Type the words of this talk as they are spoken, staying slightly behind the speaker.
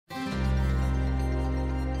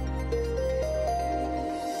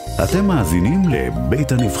אתם מאזינים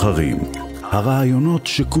לבית הנבחרים, הרעיונות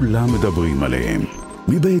שכולם מדברים עליהם,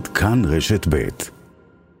 מבית כאן רשת בית.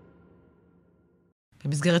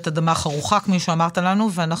 במסגרת אדמה חרוכה, כמו שאמרת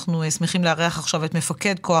לנו, ואנחנו שמחים לארח עכשיו את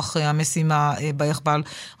מפקד כוח המשימה ביחב"ל,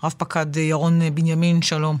 רב פקד ירון בנימין,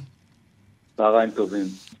 שלום. צהריים טובים.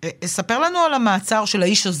 ספר לנו על המעצר של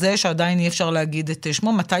האיש הזה, שעדיין אי אפשר להגיד את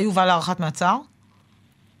שמו, מתי יובא להארכת מעצר?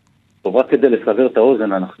 טוב, רק כדי לסבר את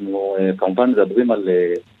האוזן, אנחנו כמובן מדברים על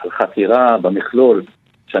חקירה במכלול,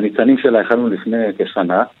 שהניצנים שלה החלנו לפני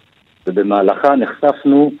כשנה, ובמהלכה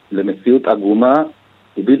נחשפנו למציאות עגומה,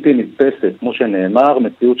 ובלתי נתפסת, כמו שנאמר,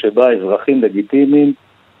 מציאות שבה אזרחים לגיטימיים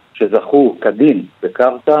שזכו כדין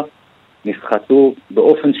בקרקע, נסחטו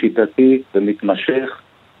באופן שיטתי ומתמשך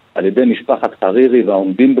על ידי משפחת חרירי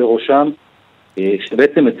והעומדים בראשם,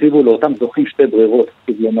 שבעצם הציבו לאותם זוכים שתי ברירות,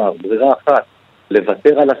 כלומר, ברירה אחת,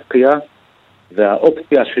 לוותר על הזכייה,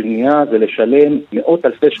 והאופציה השנייה זה לשלם מאות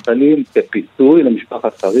אלפי שקלים כפיצוי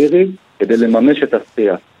למשפחת חרירי כדי לממש את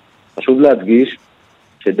הזכייה. חשוב להדגיש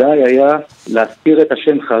שדי היה להזכיר את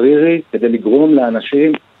השם חרירי כדי לגרום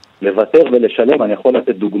לאנשים לוותר ולשלם. אני יכול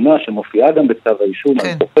לתת דוגמה שמופיעה גם בכתב האישום, על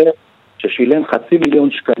סופר ששילם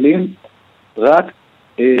 500,000 שקלים רק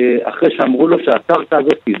אחרי שאמרו לו שהקרקע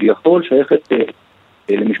הזאת כביכול שייכת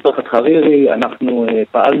למשפחת חרירי. אנחנו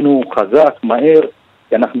פעלנו חזק, מהר,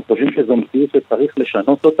 כי אנחנו חושבים שזו מציאות שצריך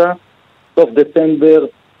לשנות אותה. סוף דצמבר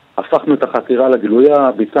הפכנו את החקירה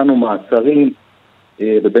לגלויה, ביצענו מעצרים,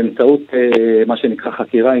 ובאמצעות מה שנקרא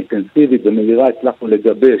חקירה אינטנסיבית ומהירה הצלחנו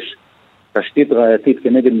לגבש תשתית ראייתית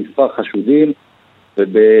כנגד מספר חשודים,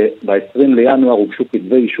 וב-20 לינואר הוגשו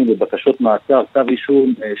כתבי אישום ובקשות מעצר, כתב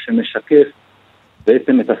אישום שמשקף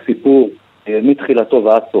בעצם את הסיפור מתחילתו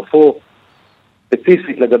ועד סופו.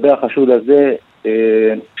 ספציפית לגבי החשוד הזה,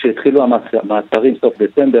 כשהתחילו המעצרים סוף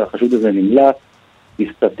דצמבר, החשוד הזה נמלט,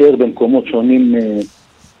 הסתתר במקומות שונים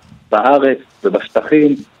בארץ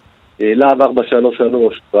ובשטחים. להב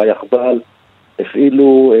 433 והיחב"ל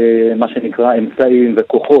הפעילו מה שנקרא אמצעים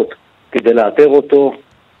וכוחות כדי לאתר אותו.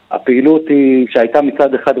 הפעילות היא שהייתה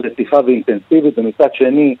מצד אחד רציפה ואינטנסיבית, ומצד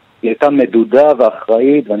שני היא הייתה מדודה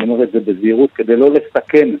ואחראית, ואני אומר את זה בזהירות, כדי לא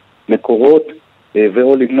לסכן מקורות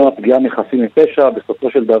ואו למנוע פגיעה מחפים מפשע.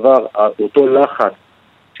 בסופו של דבר אותו לחץ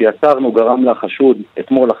שיצרנו גרם לחשוד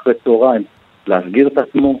אתמול אחרי צהריים להסגיר את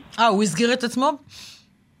עצמו. הוא הסגיר את עצמו?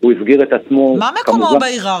 הוא הסגיר את עצמו. מה מקומו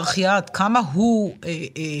בהיררכיה? עד כמה הוא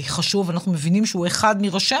חשוב? אנחנו מבינים שהוא אחד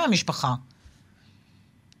מראשי המשפחה.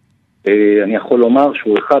 אני יכול לומר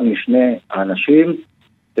שהוא אחד משני האנשים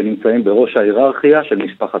שנמצאים בראש ההיררכיה של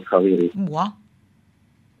משפחת חרירי.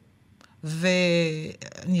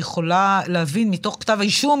 ואני יכולה להבין מתוך כתב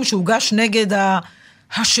האישום שהוגש נגד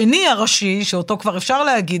השני הראשי, שאותו כבר אפשר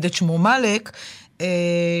להגיד את שמו מלק,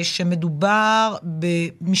 שמדובר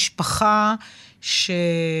במשפחה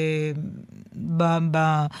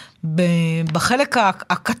שבחלק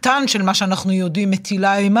הקטן של מה שאנחנו יודעים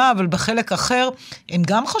מטילה אימה, אבל בחלק אחר הם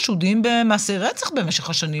גם חשודים במעשי רצח במשך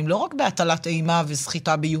השנים, לא רק בהטלת אימה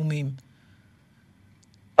וסחיטה באיומים.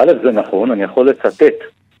 זה נכון, אני יכול לצטט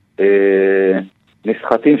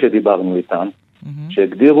נסחטים שדיברנו איתם,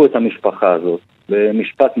 שהגדירו את המשפחה הזאת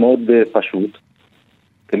במשפט מאוד פשוט,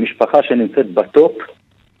 כמשפחה שנמצאת בטופ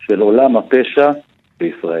של עולם הפשע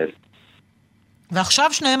בישראל. ועכשיו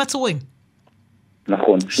שניהם עצורים.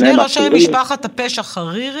 נכון. שני ראשי משפחת הפשע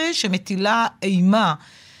חרירי, שמטילה אימה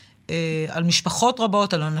על משפחות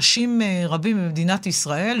רבות, על אנשים רבים במדינת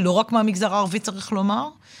ישראל, לא רק מהמגזר הערבי צריך לומר,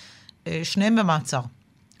 שניהם במעצר.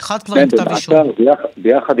 אחד כבר עם כתב אישום.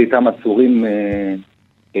 ביחד איתם עצורים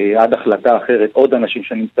עד החלטה אחרת, עוד אנשים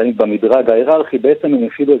שנמצאים במדרג ההיררכי, בעצם הם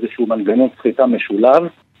הפעילו איזשהו מנגנון סחיטה משולב,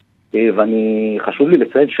 ואני חשוב לי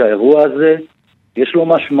לציין שהאירוע הזה יש לו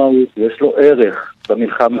משמעות, יש לו ערך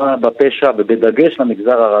במלחמה בפשע, ובדגש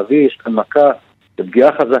למגזר הערבי. יש כאן מכה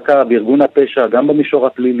ופגיעה חזקה בארגון הפשע, גם במישור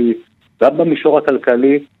הפלילי, גם במישור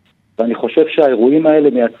הכלכלי, ואני חושב שהאירועים האלה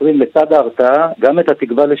מייצרים לצד ההרתעה גם את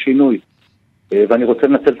התקווה לשינוי. ואני רוצה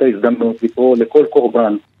לנצל את ההזדמנות לקרוא לכל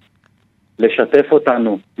קורבן, לשתף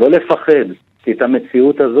אותנו, לא לפחד, כי את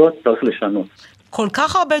המציאות הזאת צריך לשנות. כל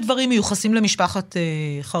כך הרבה דברים מיוחסים למשפחת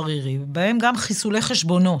חרירי, בהם גם חיסולי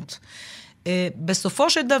חשבונות. בסופו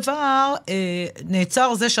של דבר,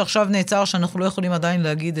 נעצר זה שעכשיו נעצר, שאנחנו לא יכולים עדיין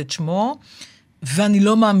להגיד את שמו, ואני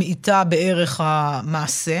לא מאמיתה בערך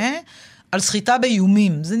המעשה, על סחיטה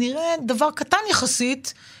באיומים. זה נראה דבר קטן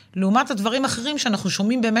יחסית, לעומת הדברים אחרים שאנחנו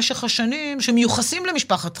שומעים במשך השנים, שמיוחסים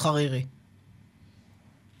למשפחת חרירי.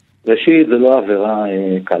 ראשית, זה לא עבירה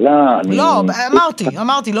קלה. לא,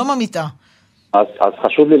 אמרתי, לא מאמיתה. אז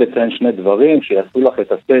חשוב לי לציין שני דברים שיעשו לך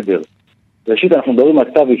את הסדר. ראשית, אנחנו מדברים על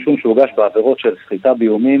כתב אישום שהוגש בעבירות של סחיטה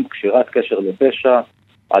באיומים, קשירת קשר לפשע,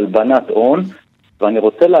 הלבנת הון, ואני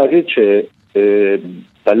רוצה להגיד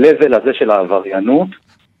שבלבל הזה של העבריינות,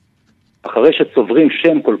 אחרי שצוברים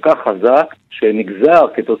שם כל כך חזק, שנגזר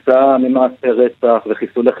כתוצאה ממעשי רצח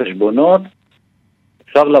וחיסולי חשבונות,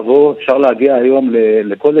 אפשר להגיע היום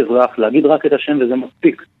לכל אזרח, להגיד רק את השם וזה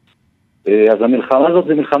מספיק. אז המלחמה הזאת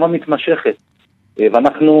זה מלחמה מתמשכת.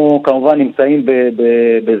 ואנחנו כמובן נמצאים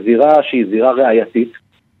בזירה שהיא זירה ראייתית.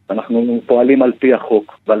 אנחנו פועלים על פי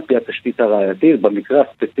החוק ועל פי התשתית הראייתית. במקרה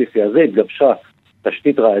הספציפי הזה התגבשה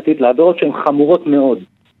תשתית ראייתית לעבירות שהן חמורות מאוד.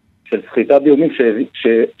 של סחיטה באיומים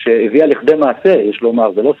שהביאה לכדי מעשה, יש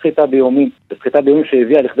לומר, זה לא סחיטה באיומים, זה סחיטה באיומים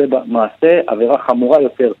שהביאה לכדי מעשה, עבירה חמורה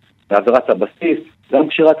יותר מעבירת הבסיס, גם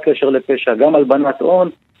קשירת קשר לפשע, גם הלבנת הון,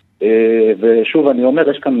 ושוב אני אומר,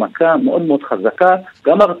 יש כאן מכה מאוד מאוד חזקה,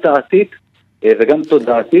 גם הרתעתית וגם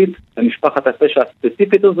תודעתית, למשפחת הפשע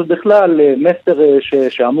הספציפית הזו בכלל, מסר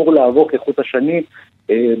שאמור לעבור כחוט השני,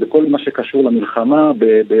 בכל מה שקשור למלחמה,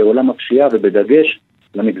 בעולם הפשיעה ובדגש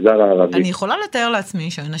למגזר הערבי. אני יכולה לתאר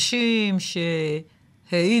לעצמי שאנשים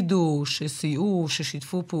שהעידו, שסייעו,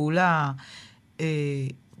 ששיתפו פעולה,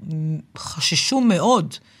 חששו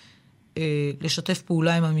מאוד לשתף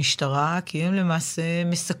פעולה עם המשטרה, כי הם למעשה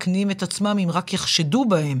מסכנים את עצמם אם רק יחשדו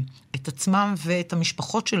בהם, את עצמם ואת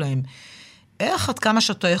המשפחות שלהם. איך עד כמה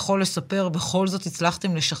שאתה יכול לספר, בכל זאת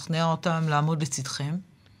הצלחתם לשכנע אותם לעמוד לצדכם?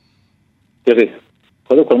 תראי,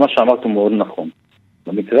 קודם כל מה שאמרת הוא מאוד נכון.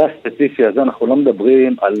 במקרה הספציפי הזה אנחנו לא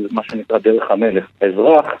מדברים על מה שנקרא דרך המלך.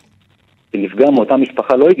 האזרח שנפגע מאותה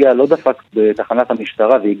משפחה לא הגיע, לא דפק בתחנת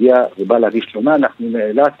המשטרה והגיע ובא להגיש תלונה, אנחנו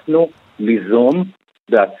נאלצנו ליזום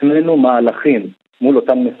בעצמנו מהלכים מול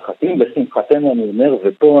אותם נסחטים, בשמחתנו אני אומר,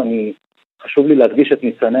 ופה חשוב לי להדגיש את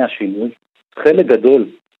ניצני השינוי, חלק גדול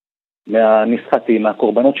מהנסחטים,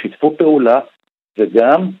 מהקורבנות שיתפו פעולה,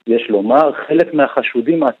 וגם, יש לומר, חלק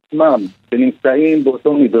מהחשודים עצמם שנמצאים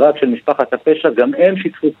באותו מדרג של משפחת הפשע, גם הם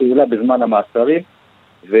שיתפו פעולה בזמן המעצרים,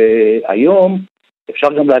 והיום, אפשר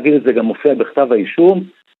גם להגיד את זה, גם מופיע בכתב האישום,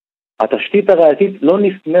 התשתית הראייתית לא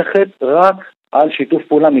נסמכת רק על שיתוף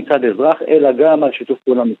פעולה מצד אזרח, אלא גם על שיתוף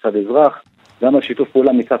פעולה מצד אזרח, גם על שיתוף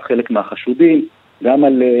פעולה מצד חלק מהחשודים, גם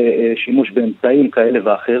על שימוש באמצעים כאלה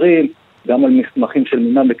ואחרים, גם על מסמכים של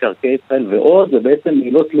מינהל מקרקעי ישראל ועוד, ובעצם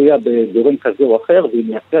היא לא תלויה בגורם כזה או אחר, והיא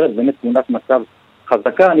מייצרת באמת תמונת מצב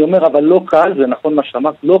חזקה. אני אומר, אבל לא קל, זה נכון מה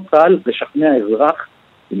שאמרת, לא קל לשכנע אזרח,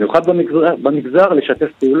 במיוחד במגזר, לשתף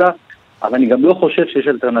פעולה, אבל אני גם לא חושב שיש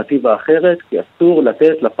אלטרנטיבה אחרת, כי אסור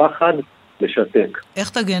לתת לפחד לשתק. איך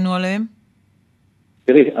תגנו עליהם?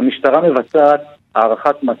 תראי, המשטרה מבצעת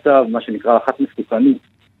הערכת מצב, מה שנקרא הערכת מסוכנות,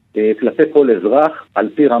 כלפי כל אזרח, על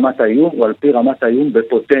פי רמת האיום או על פי רמת האיום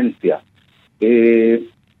בפוטנציה.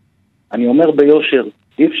 אני אומר ביושר,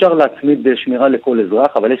 אי אפשר להצמיד שמירה לכל אזרח,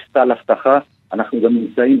 אבל יש סל הבטחה, אנחנו גם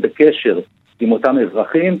נמצאים בקשר עם אותם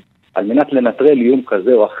אזרחים, על מנת לנטרל איום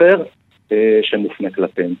כזה או אחר שמופנה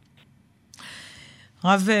כלפיהם.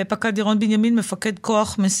 רב פקד ירון בנימין, מפקד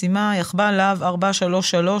כוח משימה, יחב"ל להב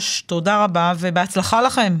 433, תודה רבה ובהצלחה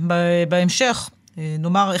לכם בהמשך.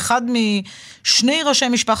 נאמר, אחד משני ראשי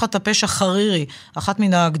משפחת הפשע חרירי, אחת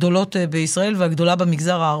מן הגדולות בישראל והגדולה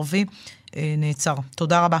במגזר הערבי, נעצר.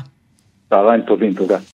 תודה רבה. צהריים טובים, תודה.